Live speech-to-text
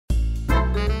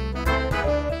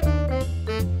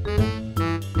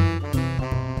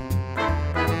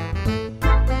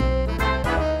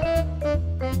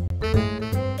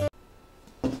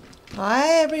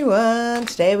everyone,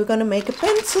 today we're going to make a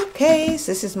pencil case.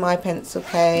 This is my pencil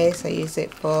case. I use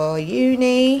it for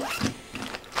uni,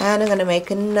 and I'm going to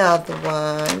make another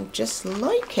one just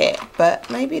like it, but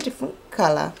maybe a different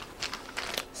colour.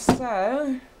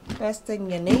 So first thing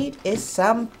you need is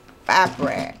some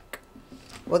fabric.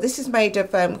 Well, this is made of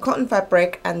cotton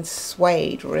fabric and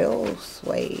suede, real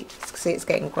suede. See, it's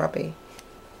getting grubby.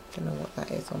 Don't know what that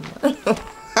is on that.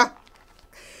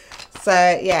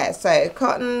 So yeah, so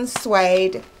cotton,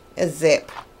 suede, a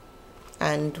zip,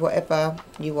 and whatever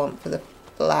you want for the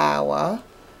flower.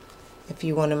 If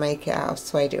you want to make it out of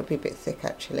suede, it'll be a bit thick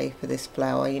actually for this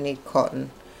flower. You need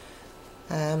cotton.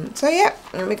 So yeah,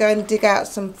 let me go and dig out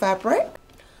some fabric.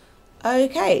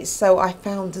 Okay, so I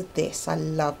found this. I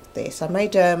love this. I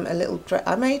made a little dress.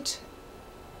 I made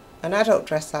an adult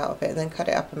dress out of it and then cut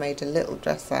it up and made a little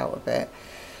dress out of it.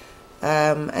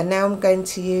 And now I'm going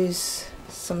to use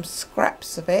some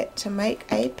scraps of it to make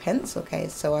a pencil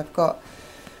case. So I've got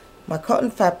my cotton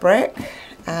fabric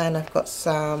and I've got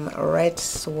some red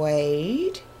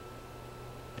suede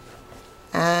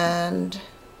and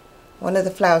one of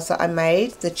the flowers that I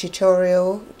made, the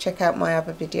tutorial. Check out my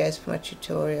other videos for my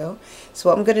tutorial. So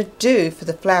what I'm going to do for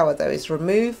the flower though is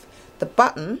remove the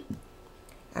button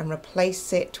and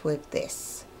replace it with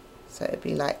this. So it'd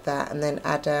be like that, and then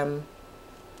add a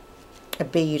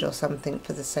bead or something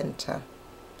for the center.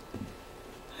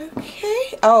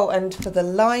 Okay. Oh, and for the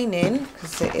lining,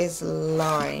 because it is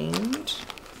lined,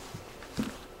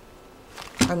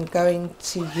 I'm going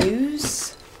to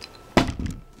use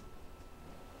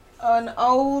an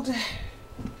old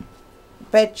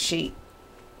bed sheet,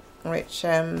 which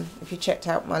if you checked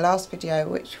out my last video,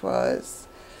 which was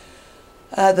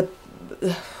the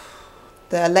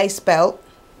lace belt,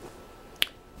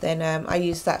 then I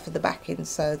used that for the backing,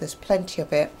 so there's plenty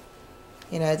of it.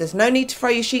 You know, there's no need to throw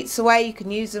your sheets away. You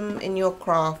can use them in your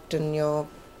craft and your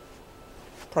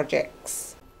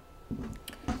projects.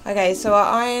 Okay, so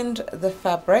I ironed the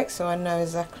fabric, so I know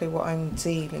exactly what I'm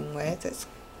dealing with.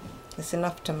 It's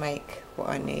enough to make what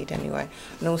I need anyway.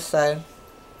 And also,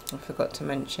 I forgot to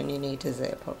mention, you need a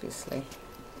zip, obviously.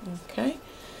 Okay,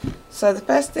 so the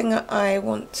first thing that I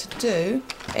want to do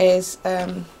is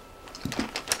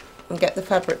get the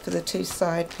fabric for the two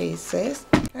side pieces.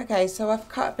 Okay, so I've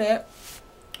cut a bit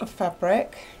of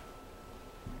fabric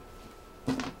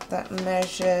that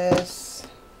measures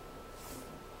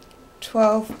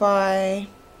 12 by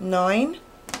 9.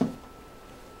 I'm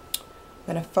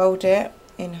going to fold it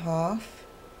in half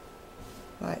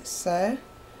like so,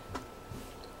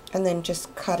 and then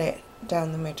just cut it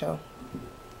down the middle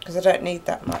because I don't need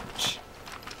that much.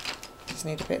 Just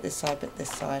need a bit this side, bit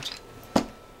this side.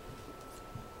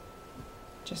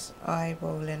 Just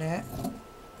eyeballing it.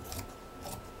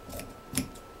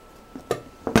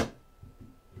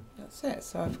 That's it.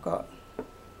 So I've got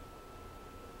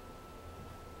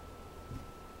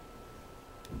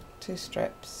two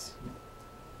strips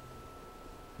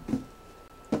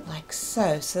like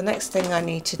so. So the next thing I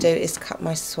need to do is cut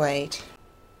my suede.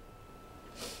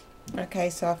 Okay,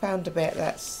 so I found a bit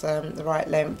that's the right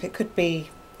length. It could be,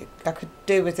 I could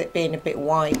do with it being a bit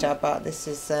wider, but this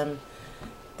is the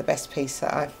best piece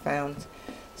that I've found.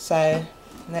 So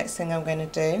next thing I'm going to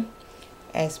do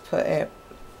is put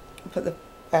the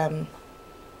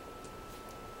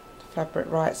fabric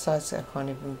right sides. So I can't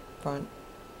even find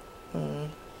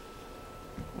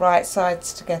right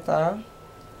sides together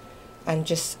and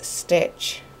just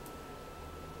stitch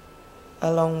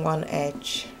along one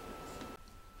edge.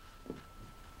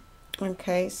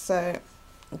 Okay, so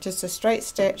just a straight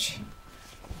stitch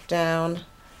down.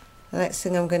 The next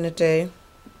thing I'm going to do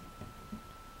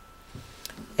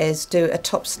is do a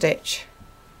top stitch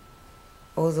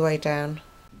all the way down.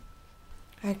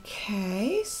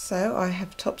 Okay, so I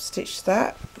have top stitched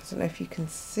that. I don't know if you can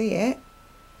see it,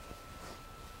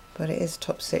 but it is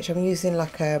top stitch. I'm using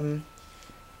like a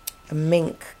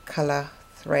mink colour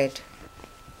thread,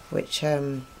 which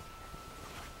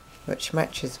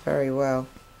matches very well,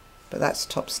 but that's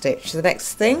top stitch. The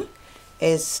next thing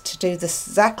is to do this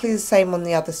exactly the same on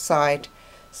the other side.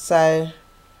 So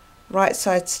right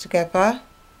sides together.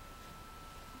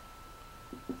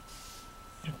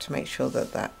 To make sure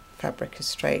that that fabric is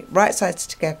straight. Right sides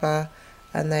together,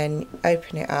 and then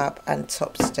open it up and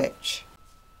top stitch.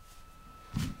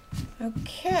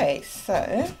 Okay,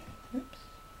 so oops,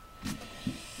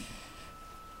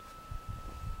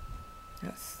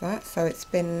 that's that. So it's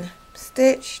been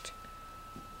stitched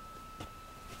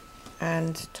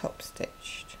and top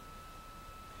stitched.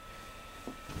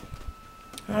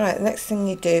 Alright, the next thing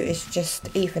you do is just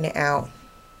even it out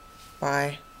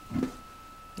by,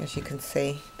 as you can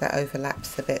see, that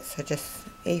overlaps a bit, so just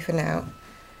even out.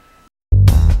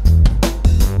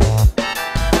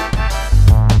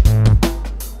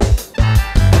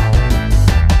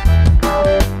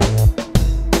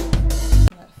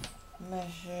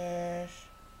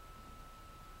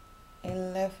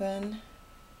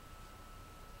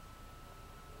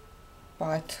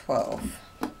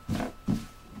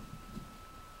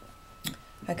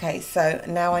 Okay, so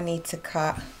now I need to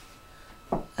cut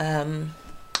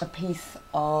a piece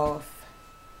of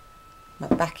my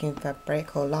backing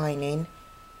fabric or lining,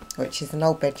 which is an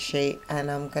old bed sheet,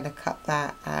 and I'm going to cut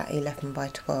that at 11 by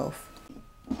 12.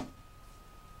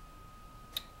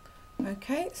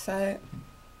 Okay, so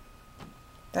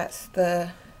that's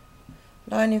the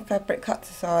lining fabric cut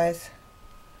to size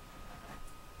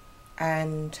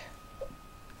and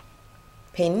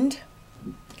pinned.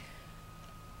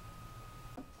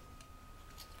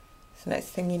 So next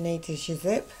thing you need is your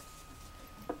zip,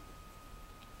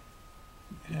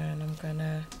 and I'm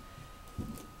gonna,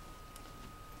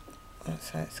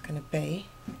 that's how it's gonna be.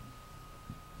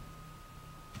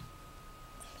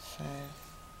 So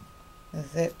the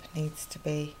zip needs to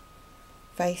be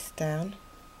face down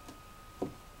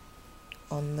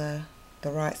on the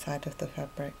right side of the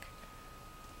fabric,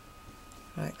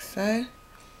 like so,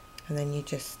 and then you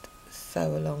just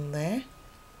sew along there,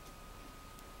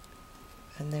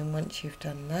 and then once you've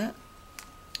done that,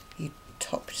 you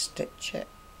top stitch it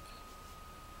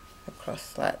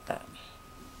across like that.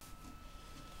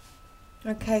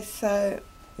 Okay, so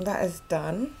that is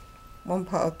done. One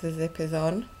part of the zip is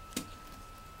on.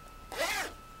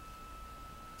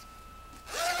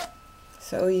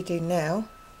 So all you do now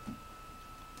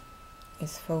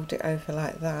is fold it over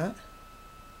like that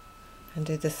and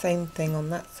do the same thing on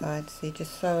that side. So you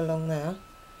just sew along there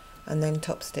and then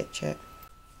top stitch it.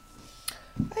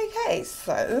 Okay,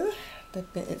 so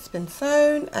it's been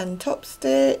sewn and top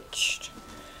stitched.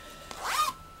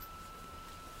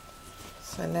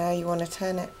 So now you want to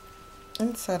turn it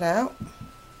inside out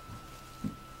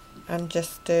and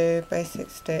just do basic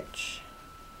stitch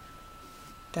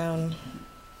down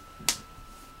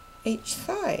each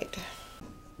side.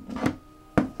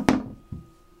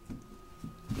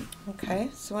 Okay,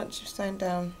 so once you've sewn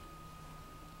down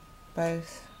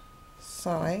both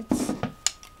sides,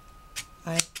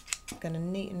 I'm going to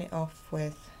neaten it off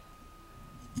with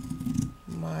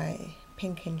my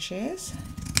pinking shears.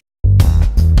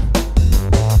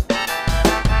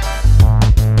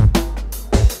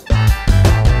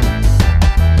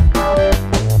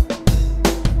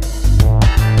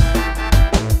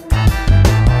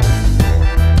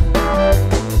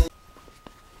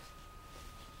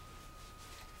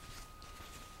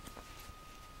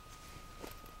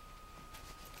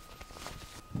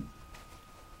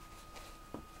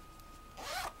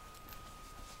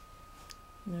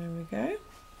 There we go.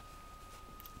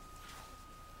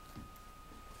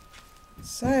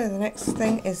 So the next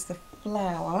thing is the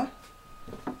flower.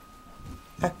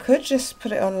 I could just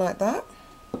put it on like that.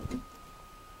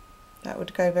 That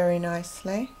would go very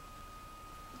nicely.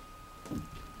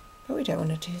 But we don't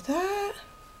want to do that.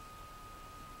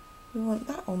 We want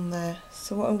that on there.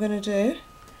 So what I'm going to do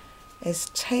is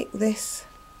take this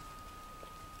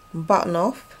button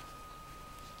off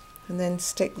and then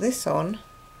stick this on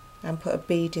and put a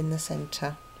bead in the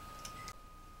centre.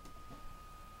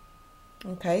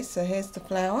 Okay, so here's the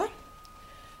flower.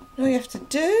 All you have to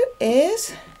do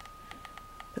is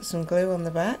put some glue on the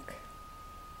back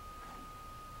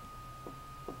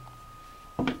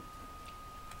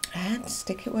and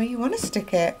stick it where you want to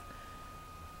stick it.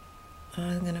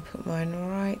 I'm going to put mine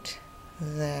right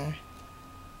there.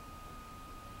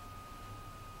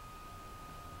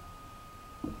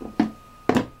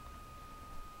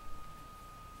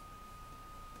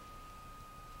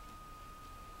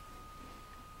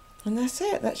 And that's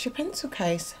it, that's your pencil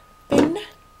case.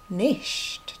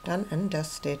 Finished, done and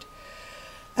dusted.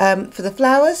 For the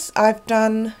flowers, I've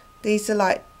done, these are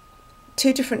like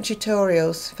 2 different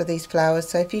tutorials for these flowers.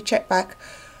 So if you check back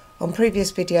on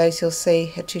previous videos, you'll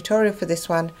see a tutorial for this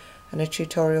one and a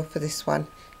tutorial for this one.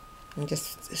 And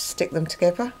just stick them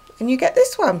together and you get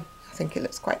this one. I think it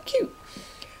looks quite cute.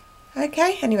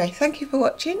 Okay, anyway, thank you for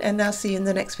watching and I'll see you in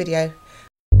the next video.